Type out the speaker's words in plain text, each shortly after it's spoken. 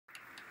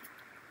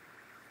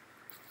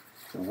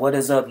What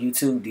is up,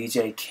 YouTube?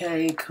 DJ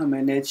K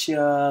coming at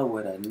ya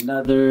with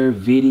another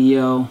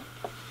video.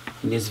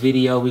 In this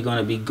video, we're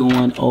gonna be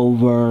going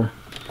over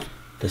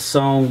the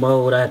song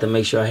mode. I have to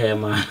make sure I have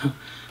my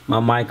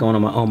mic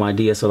on my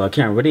DSLR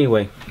camera. But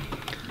anyway,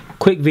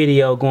 quick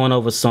video going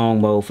over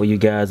song mode for you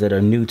guys that are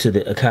new to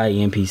the Akai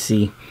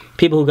MPC.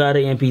 People who got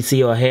an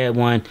MPC or had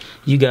one,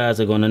 you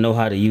guys are gonna know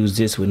how to use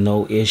this with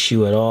no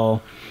issue at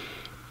all.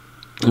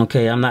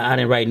 Okay, I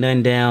didn't write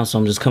nothing down, so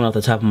I'm just coming off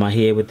the top of my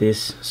head with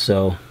this.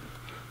 So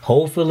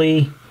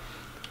hopefully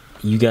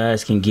you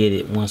guys can get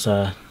it once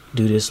I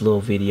do this little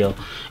video.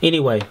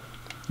 Anyway,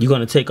 you're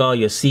going to take all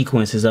your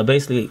sequences. I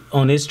basically,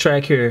 on this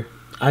track here,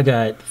 I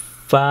got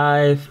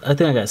I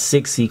think I got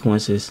 6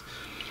 sequences.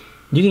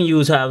 You can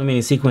use however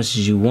many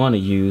sequences you want to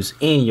use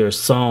in your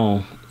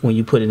song when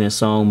you put it in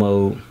song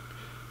mode.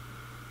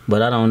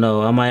 But I don't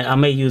know. I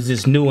may use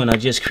this new one I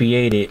just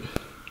created.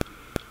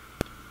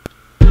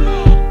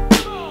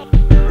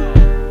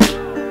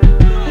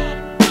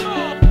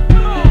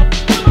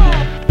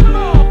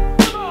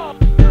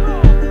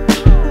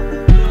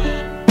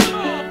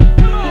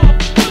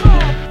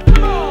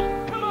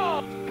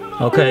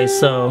 Okay,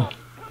 so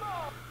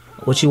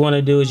what you want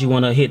to do is you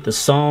want to hit the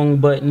song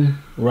button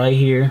right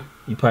here.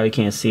 You probably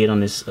can't see it on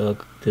this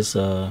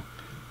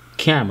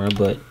camera,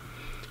 but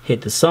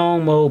hit the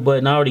song mode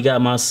button. I already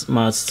got my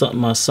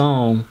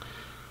song,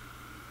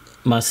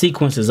 my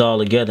sequences all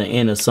together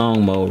in the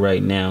song mode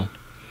right now.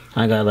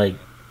 I got, like,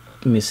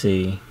 let me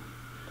see,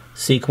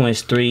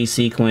 sequence 3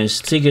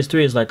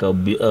 is like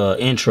a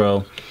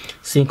intro.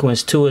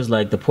 Sequence 2 is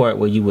like the part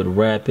where you would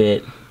rap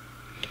it.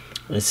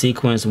 And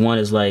sequence 1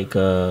 is like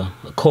a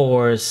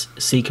chorus.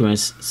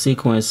 Sequence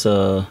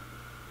 4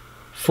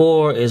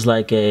 is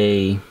like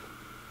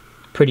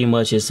pretty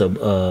much it's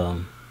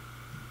another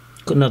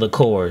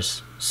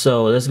chorus.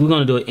 So we're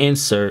gonna do an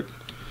insert.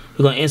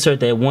 We're gonna insert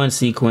that one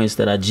sequence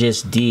that I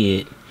just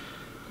did,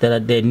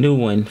 that new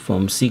one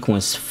from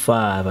sequence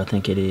 5, I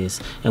think it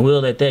is, and we'll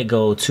let that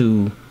go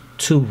to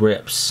 2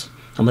 reps.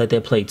 I'm gonna let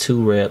that play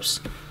 2 reps,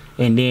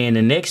 and then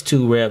the next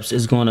 2 reps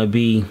is gonna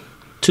be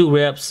 2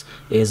 reps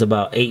is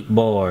about 8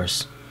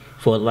 bars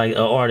for like an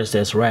artist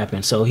that's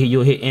rapping. So here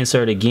you'll hit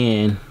insert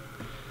again,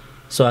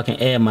 so I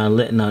can add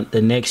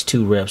the next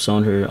 2 reps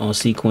on here on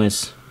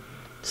sequence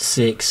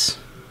 6,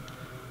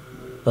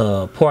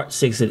 part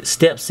 6,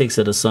 step 6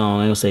 of the song.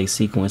 I don't say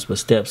sequence, but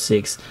step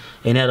 6,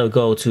 and that'll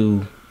go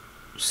to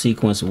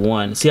sequence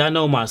 1. See, I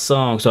know my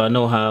song, so I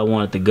know how I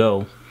want it to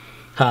go,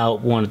 how I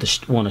want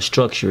to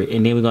structure it,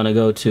 and then we're gonna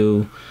go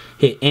to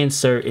hit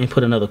insert and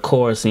put another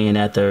chorus in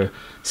after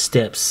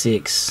step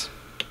 6.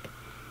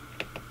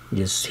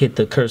 Just hit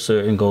the cursor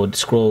and go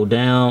scroll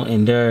down,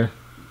 and there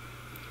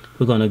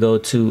we're gonna go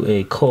to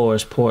a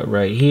chorus part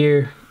right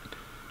here,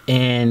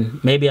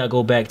 and maybe I'll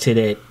go back to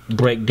that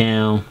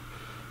breakdown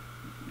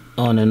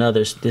on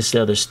this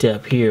other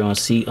step here on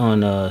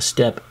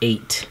step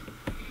 8.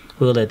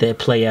 We'll let that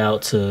play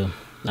out to,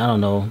 I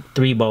don't know,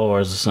 3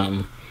 bars or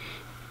something.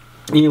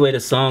 Anyway, the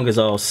song is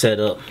all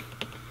set up,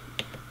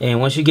 and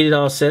once you get it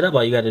all set up,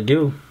 all you got to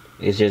do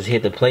is just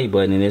hit the play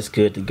button and it's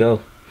good to go.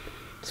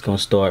 It's gonna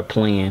start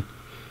playing.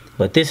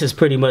 But this is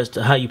pretty much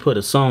how you put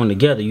a song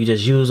together. You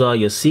just use all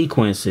your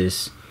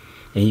sequences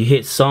and you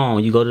hit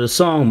song, you go to the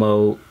song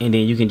mode, and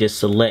then you can just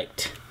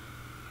select.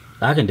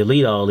 I can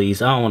delete all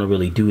these. I don't want to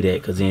really do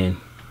that because then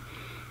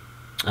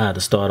I have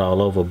to start all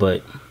over,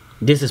 but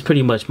this is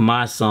pretty much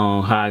my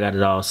song, how I got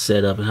it all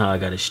set up and how I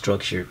got it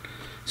structured.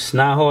 It's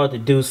not hard to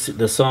do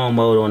the song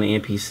mode on the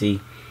MPC.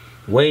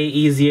 Way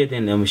easier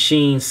than the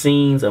machine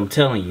scenes. I'm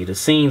telling you, the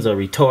scenes are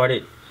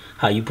retarded.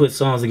 How you put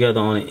songs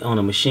together on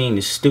a machine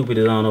is stupid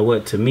as I don't know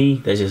what. To me,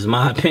 that's just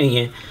my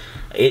opinion.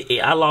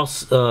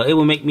 It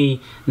would make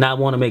me not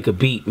want to make a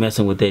beat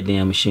messing with that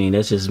damn machine.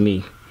 That's just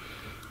me.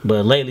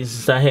 But lately,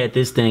 since I had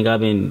this thing,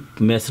 I've been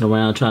messing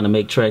around trying to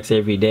make tracks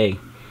every day.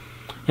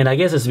 And I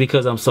guess it's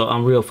because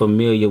I'm real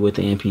familiar with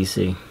the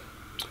MPC.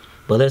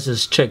 But let's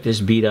just check this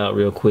beat out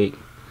real quick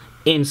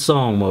in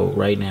song mode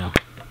right now.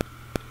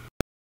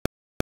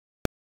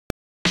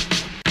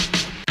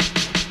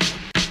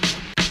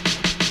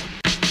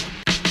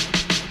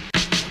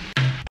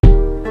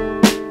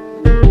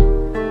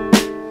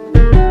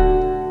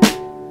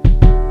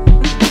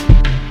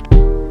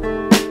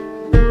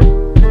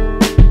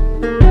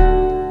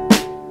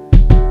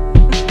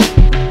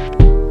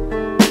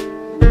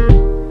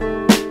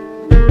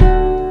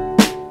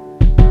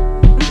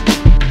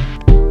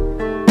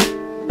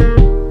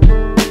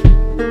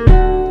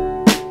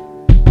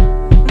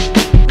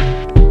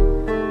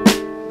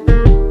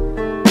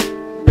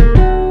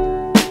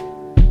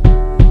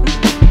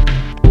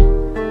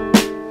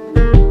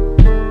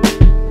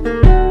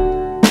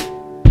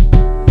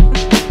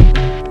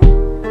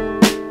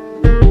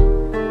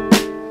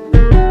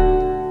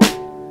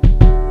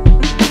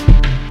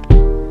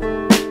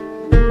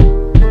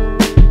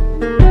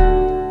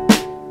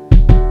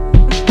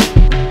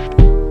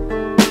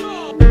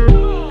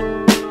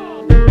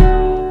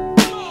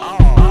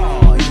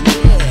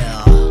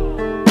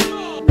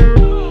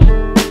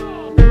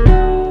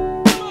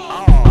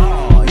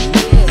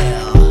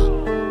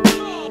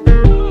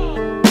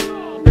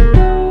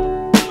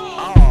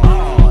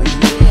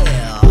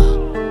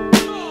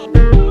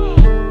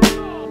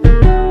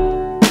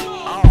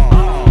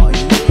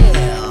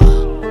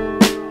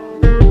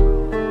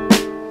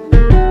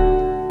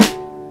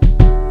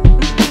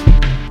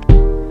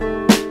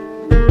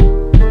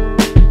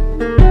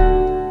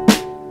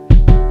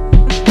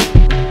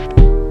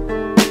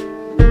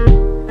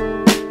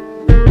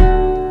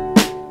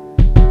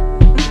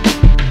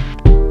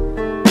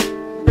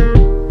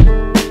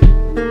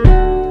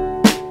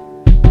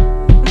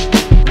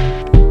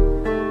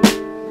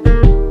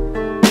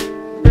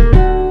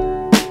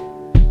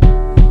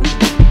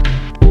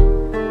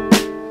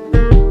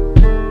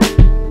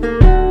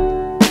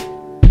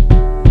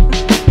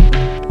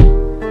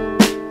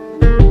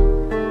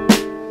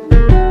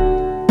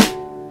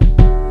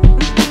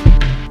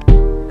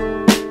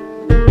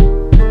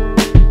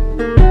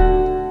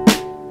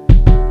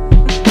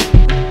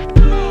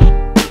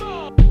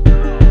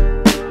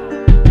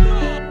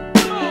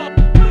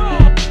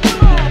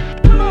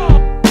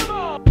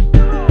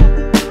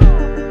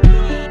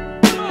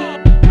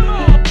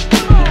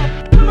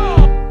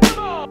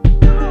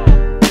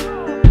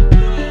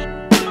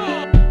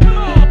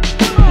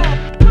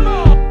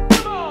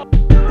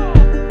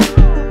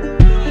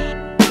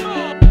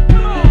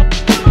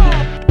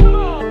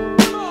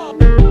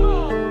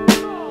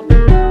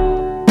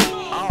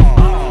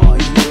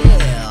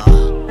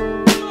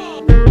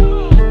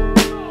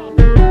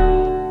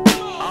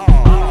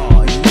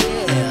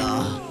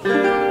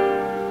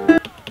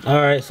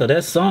 Alright, so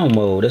that's song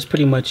mode. That's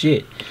pretty much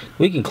it.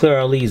 We can clear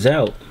all these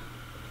out.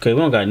 Okay, we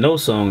don't got no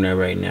song there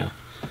right now.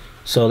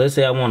 So let's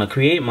say I want to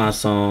create my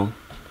song.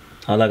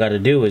 All I got to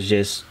do is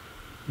just,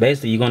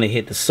 basically you're going to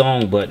hit the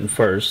song button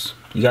first.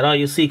 You got all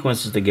your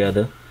sequences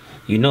together.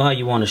 You know how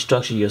you want to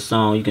structure your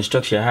song. You can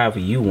structure it however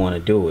you want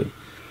to do it.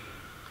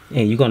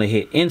 And you're going to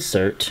hit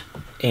insert.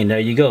 And there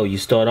you go. You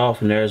start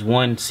off and there's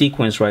one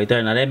sequence right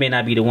there. Now that may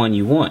not be the one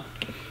you want.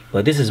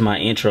 But this is my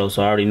intro,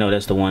 so I already know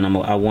that's the one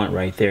I want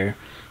right there.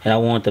 And I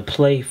want to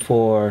play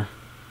for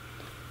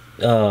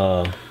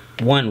 1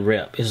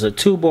 rep. It's a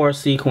 2-bar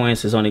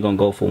sequence. It's only going to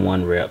go for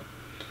 1 rep.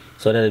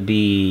 So that'll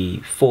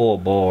be 4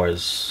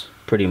 bars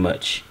pretty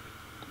much.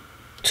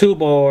 2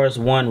 bars,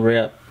 1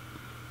 rep.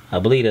 I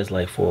believe that's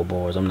like 4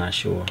 bars. I'm not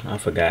sure. I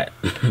forgot.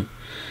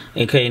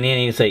 Okay, and then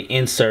you say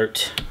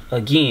insert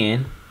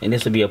again. And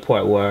this will be a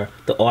part where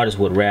the artist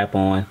would rap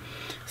on.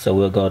 So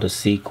we'll go to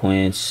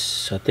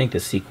sequence, I think the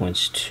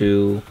sequence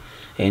 2.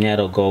 And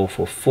that'll go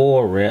for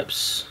 4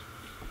 reps.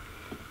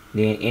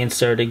 Then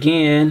insert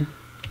again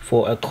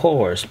for a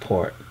chorus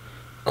part.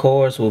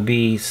 Chorus will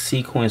be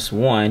sequence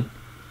 1.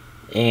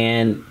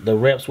 And the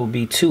reps will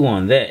be 2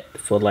 on that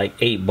for like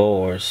 8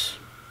 bars.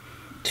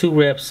 2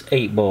 reps,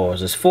 8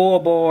 bars. It's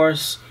 4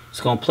 bars. It's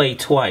going to play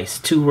twice.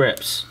 2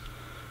 reps.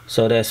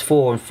 So that's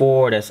 4 and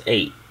 4. That's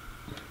 8.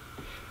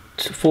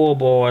 4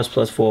 bars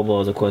plus 4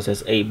 bars. Of course,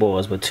 that's 8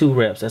 bars. But 2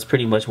 reps. That's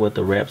pretty much what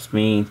the reps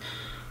mean.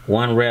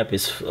 1 rep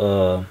is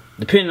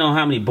depending on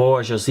how many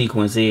bars your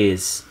sequence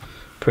is.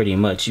 Pretty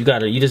much. You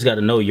just gotta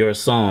know your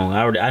song.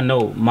 I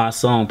know my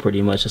song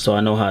pretty much, so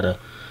I know how to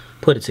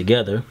put it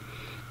together.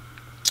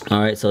 All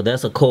right. So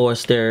that's a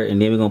chorus there,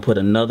 and then we're gonna put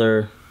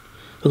another.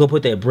 We're going to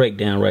put that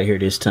breakdown right here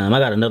this time. I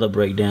got another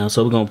breakdown,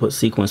 so we're going to put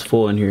sequence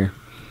 4 in here.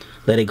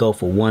 Let it go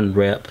for 1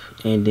 rep.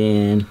 And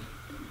then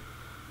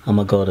I'm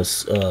going to go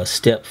to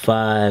step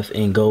 5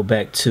 and go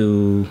back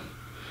to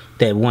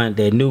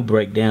that new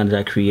breakdown that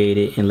I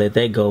created and let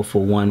that go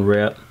for 1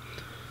 rep.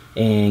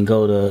 And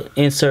go to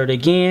insert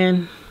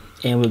again.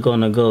 And we're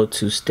going to go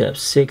to step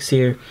 6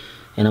 here.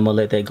 And I'm going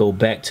to let that go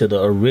back to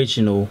the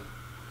original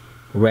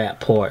rap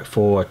part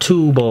for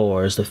 2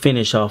 bars to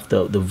finish off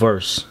the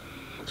verse.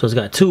 So it's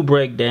got 2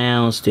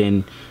 breakdowns,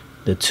 then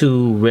the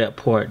 2 rep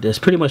part. That's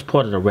pretty much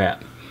part of the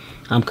rap.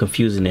 I'm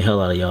confusing the hell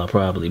out of y'all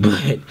probably,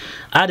 but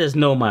I just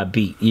know my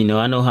beat. You know,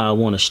 I know how I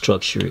want to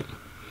structure it.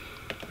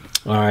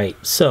 Alright,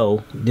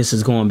 so this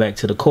is going back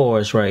to the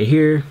chorus right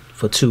here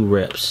for 2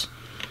 reps.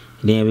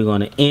 Then we're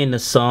going to end the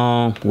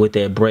song with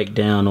that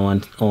breakdown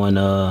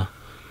on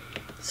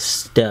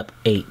step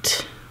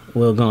 8.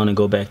 We're going to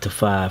go back to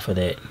 5 for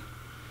that.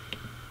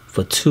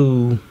 For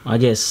 2, I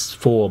guess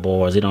 4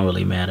 bars. It don't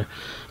really matter.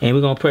 And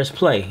we're going to press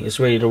play. It's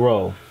ready to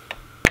roll.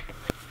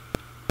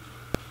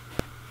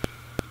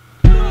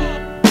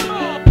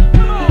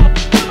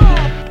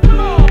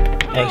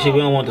 Actually, we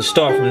don't want to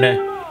start from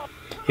there.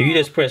 If you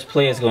just press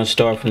play, it's going to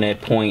start from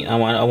that point. I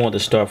want to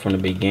start from the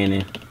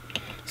beginning.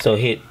 So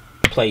hit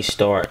play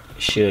start.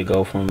 Should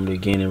go from the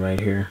beginning right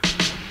here.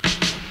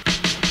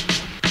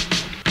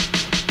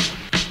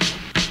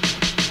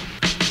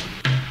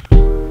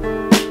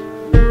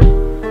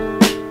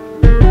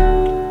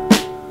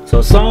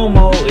 So song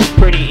mode is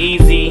pretty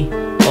easy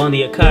on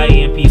the Akai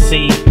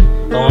MPC,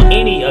 on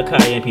any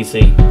Akai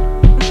MPC.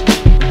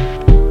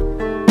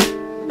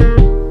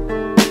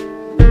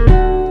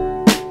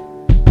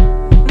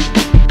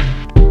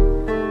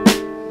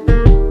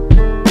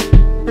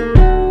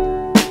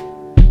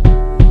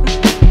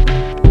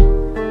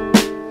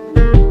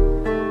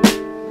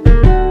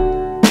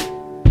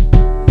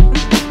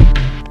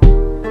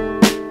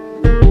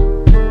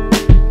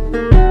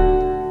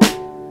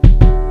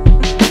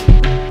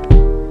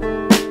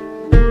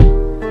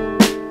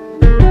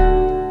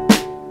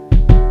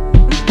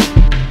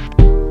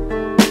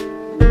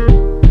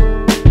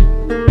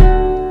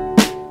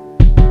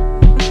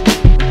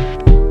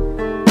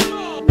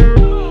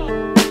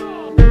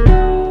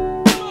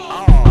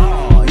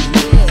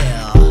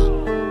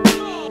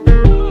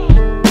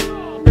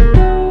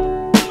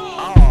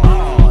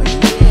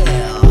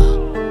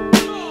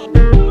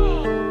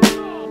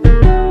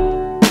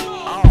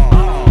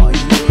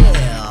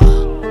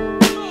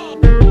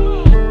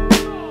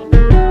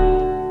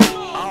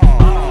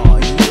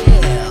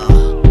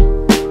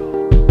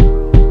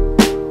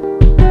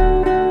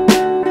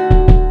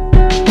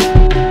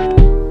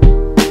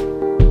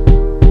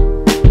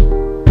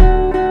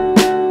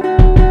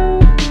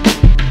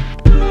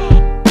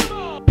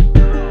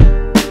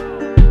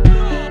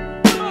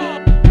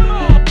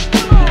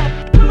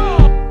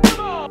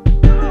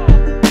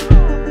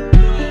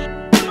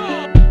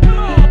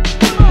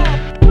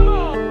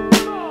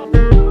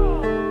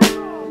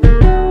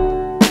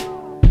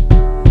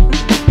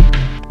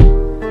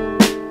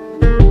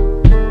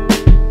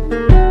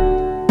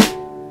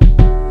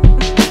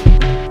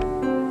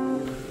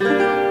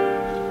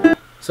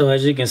 So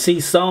as you can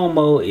see, song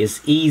mode is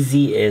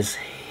easy as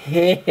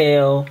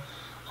hell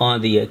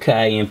on the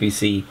Akai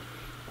MPC.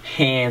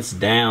 Hands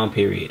down,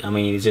 period. I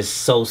mean, it's just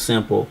so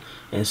simple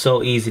and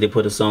so easy to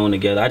put a song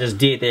together. I just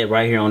did that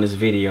right here on this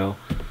video.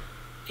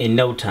 in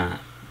no time.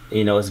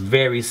 You know, it's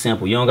very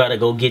simple. You don't got to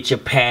go get your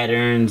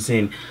patterns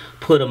and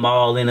put them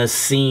all in a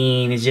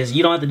scene. It's just,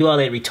 you don't have to do all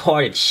that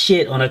retarded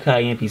shit on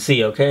Akai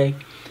MPC, okay?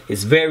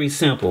 It's very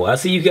simple. I'll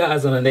see you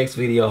guys on the next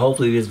video.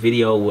 Hopefully this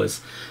video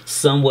was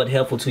somewhat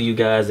helpful to you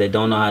guys that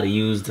don't know how to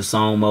use the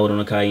song mode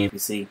on Akai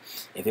MPC.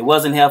 If it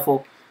wasn't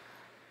helpful,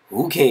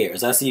 who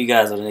cares? I'll see you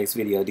guys on the next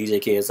video.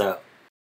 DJ Kids out.